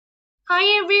Hi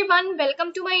everyone,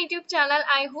 welcome to my YouTube channel.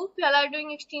 I hope you all are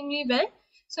doing extremely well.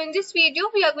 So in this video,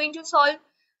 we are going to solve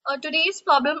today's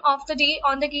problem of the day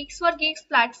on the Geeks for Geeks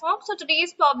platform. So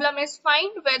today's problem is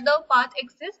find whether path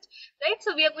exists, right?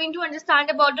 So we are going to understand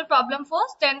about the problem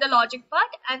first, then the logic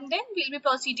part, and then we'll be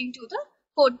proceeding to the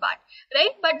code part,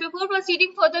 right? But before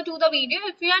proceeding further to the video,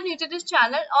 if you are new to this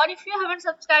channel or if you haven't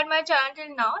subscribed my channel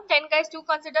till now, then guys do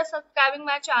consider subscribing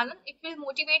my channel. It will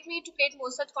motivate me to create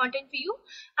more such content for you,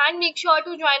 and make sure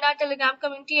to join our Telegram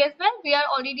community as well. We are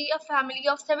already a family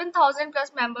of 7,000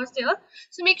 plus members there,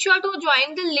 so make sure to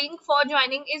join. The link for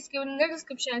joining is given in the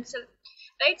description itself,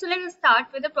 right? So let us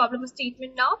start with the problem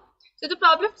statement now. So the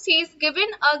problem says, given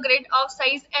a grid of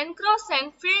size n cross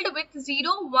n filled with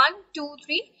 0, 1, 2,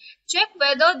 3, check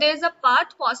whether there is a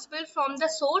path possible from the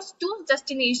source to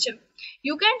destination.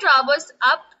 You can traverse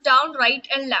up, down, right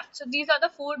and left. So these are the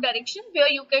four directions where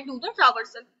you can do the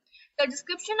traversal. The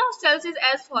description of cells is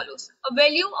as follows. A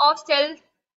value of cell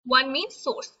 1 means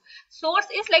source. Source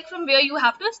is like from where you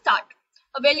have to start.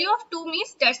 A value of 2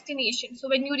 means destination. So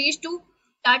when you reach to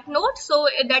that node, so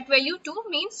that value 2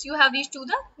 means you have reached to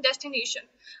the destination.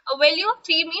 A value of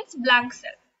 3 means blank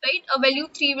cell, right? A value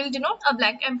 3 will denote a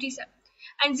blank empty cell.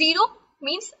 And 0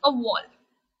 means a wall,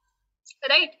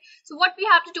 right? So what we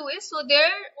have to do is, so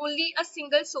there only a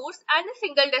single source and a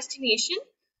single destination.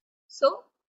 So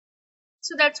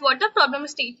that's what the problem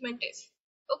statement is.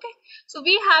 Okay, so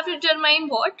we have to determine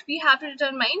what? We have to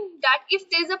determine that if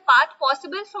there is a path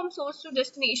possible from source to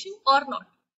destination or not.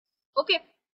 Okay,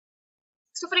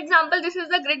 so for example, this is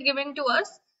the grid given to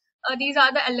us. These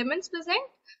are the elements present: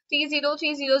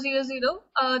 303000,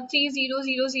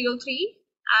 30003,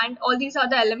 and all these are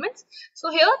the elements.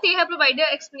 So here they have provided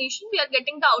explanation. We are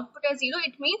getting the output as 0.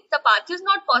 It means the path is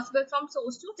not possible from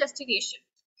source to destination,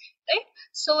 right?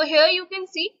 So here you can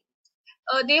see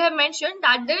they have mentioned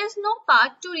that there is no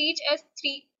path to reach at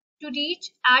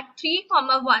 3,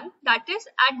 1, that is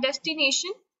at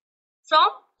destination, from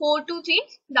 4 to 3,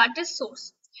 that is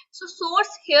source. So source,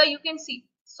 here you can see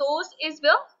source is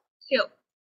where? Here.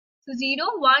 So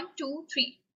 0, 1, 2,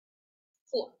 3,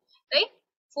 4, right?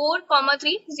 4,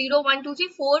 3, 0, 1, 2, 3,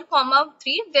 4,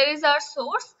 3, there is our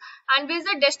source, and where is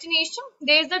the destination?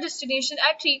 There is the destination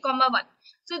at 3, 1.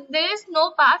 So there is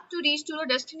no path to reach to the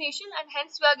destination, and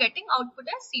hence we are getting output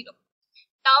as 0.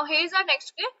 Now here is our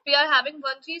next grid. We are having 1,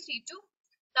 3, 3, 2.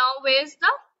 Now where is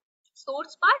the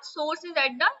source part? Source is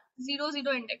at the 0,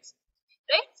 0 index,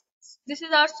 right? This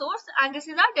is our source and this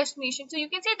is our destination. So you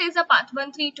can say there is a path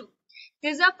 1, 3, 2.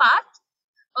 There is a path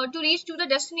to reach to the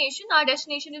destination. Our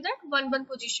destination is at 1, 1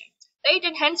 position, right?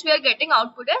 And hence we are getting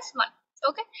output as 1.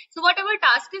 Okay, so whatever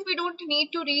task is, we don't need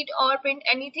to read or print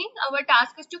anything. Our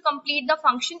task is to complete the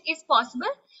function is possible,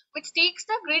 which takes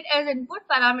the grid as input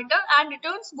parameter and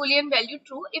returns boolean value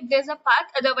true if there's a path,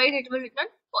 otherwise it will return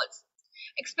false.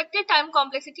 Expected time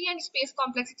complexity and space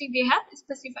complexity they have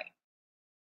specified.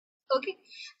 Okay,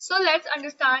 so let's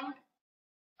understand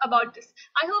about this.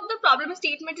 I hope the problem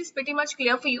statement is pretty much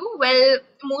clear for you. Well,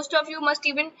 most of you must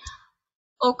even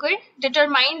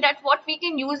determine that what we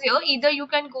can use here. Either you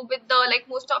can go with the, like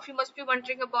most of you must be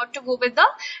wondering about, to go with the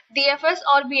DFS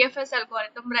or BFS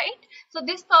algorithm, right? So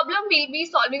this problem we'll be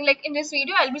solving, like in this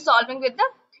video I'll be solving with the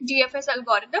DFS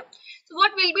algorithm. So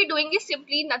what we'll be doing is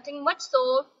simply nothing much.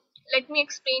 So let me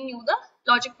explain you the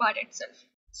logic part itself.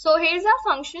 So here's our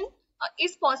function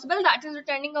is possible, that is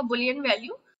returning a boolean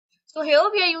value. So here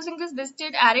we are using this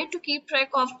visited array to keep track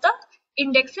of the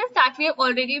indexes that we have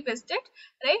already visited,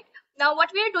 right? Now what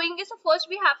we are doing is, so first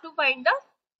we have to find the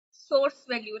source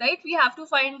value, right? We have to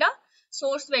find the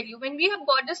source value. When we have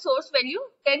got the source value,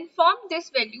 then from this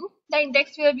value, the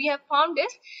index where we have found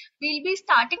this, we'll be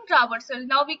starting traversal.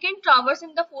 Now we can traverse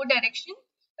in the 4 direction,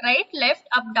 right, left,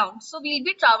 up, down. So we'll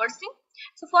be traversing.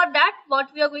 So for that,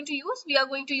 what we are going to use? We are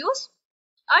going to use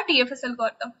our DFS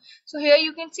algorithm. So here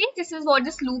you can see this is what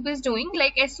this loop is doing.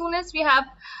 Like as soon as we have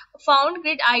found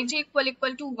grid ij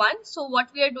equal to 1, so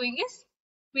what we are doing is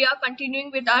we are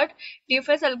continuing with our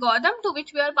DFS algorithm, to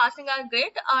which we are passing our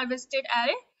grid, our visited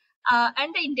array,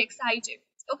 and the index ij.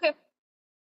 Okay.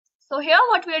 So here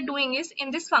what we are doing is,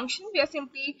 in this function we are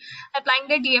simply applying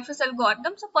the DFS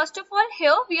algorithm. So first of all,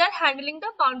 here we are handling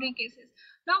the boundary cases.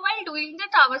 Now while doing the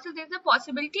traversal, there is a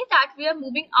possibility that we are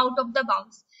moving out of the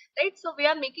bounds, right? So we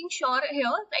are making sure here,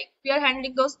 like we are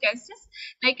handling those cases,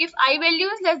 like if I value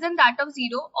is less than that of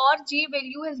 0, or G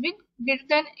value has been greater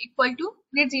than equal to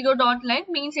grid 0 dot line,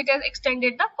 means it has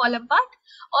extended the column part,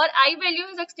 or I value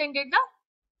has extended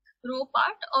the row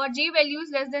part, or G value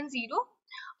is less than 0,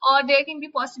 or there can be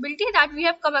possibility that we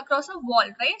have come across a wall,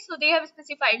 right? So they have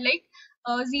specified like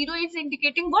 0 is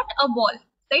indicating what? A wall,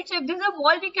 right? So if this is a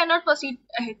wall, we cannot proceed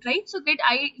ahead, right? So grid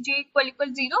ij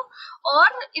equal 0, or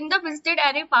in the visited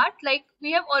array part, like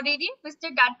we have already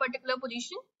visited that particular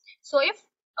position. So if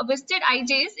visited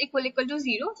ij is equal to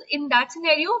 0, so in that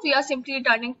scenario we are simply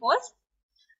returning false.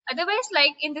 Otherwise,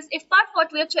 like in this if part,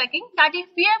 what we are checking, that if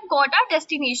we have got our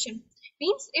destination,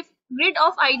 means if grid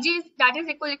of ij is that is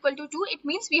equal to 2, it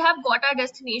means we have got our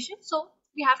destination, so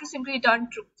we have to simply return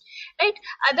true, right?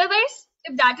 Otherwise,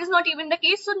 if that is not even the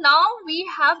case, so now we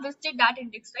have visited that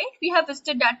index, right? We have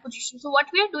visited that position. So what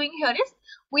we are doing here is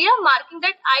we are marking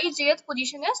that ijth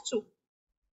position as true.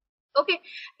 Okay,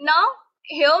 now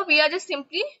here we are just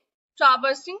simply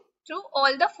traversing through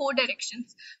all the 4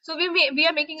 directions. So we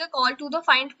are making a call to the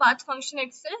find path function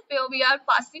itself, where we are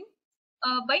passing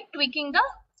by tweaking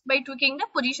the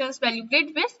positions value,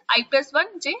 grid with I plus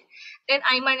 1 j, then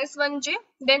I minus 1 j,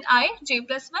 then I j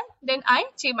plus 1, then I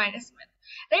j minus 1.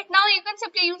 Right now you can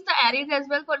simply use the arrays as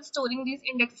well for storing these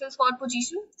indexes for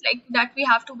positions like that we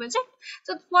have to visit.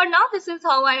 So for now, this is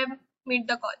how I have made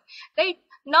the call, right?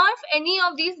 Now if any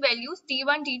of these values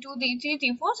d1, d2, d3,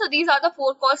 d4, so these are the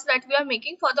 4 calls that we are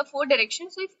making for the 4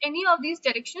 directions. So if any of these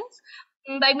directions,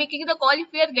 by making the call, if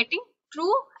we are getting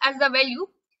true as the value,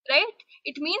 right,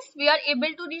 it means we are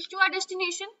able to reach to our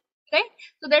destination, right?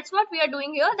 So that's what we are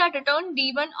doing here, that return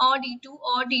d1 or d2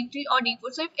 or d3 or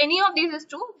d4. So if any of these is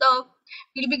true,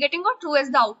 we'll be getting a true as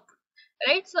the output,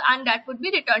 right? So and that would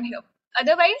be returned here.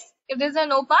 Otherwise, if there's a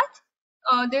no path,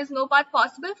 there's no path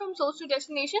possible from source to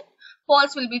destination,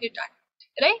 false will be returned,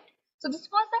 right? So this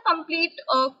was the complete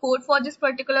code for this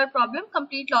particular problem,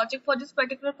 complete logic for this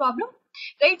particular problem,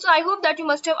 right? So I hope that you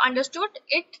must have understood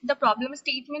it, the problem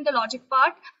statement, the logic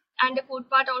part, and the code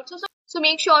part also. So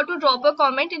make sure to drop a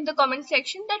comment in the comment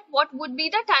section that what would be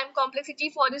the time complexity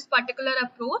for this particular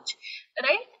approach,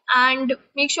 right? And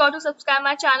make sure to subscribe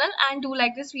my channel and do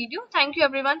like this video. Thank you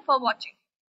everyone for watching.